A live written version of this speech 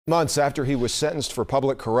Months after he was sentenced for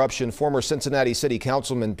public corruption, former Cincinnati City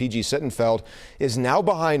Councilman P.G. Sittenfeld is now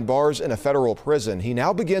behind bars in a federal prison. He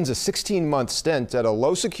now begins a 16-month stint at a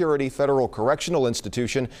low-security federal correctional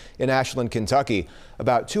institution in Ashland, Kentucky,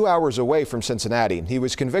 about 2 hours away from Cincinnati. He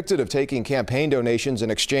was convicted of taking campaign donations in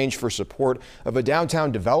exchange for support of a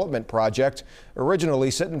downtown development project. Originally,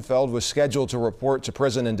 Sittenfeld was scheduled to report to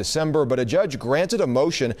prison in December, but a judge granted a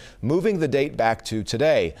motion moving the date back to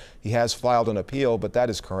today. He has filed an appeal, but that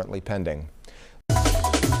is currently pending.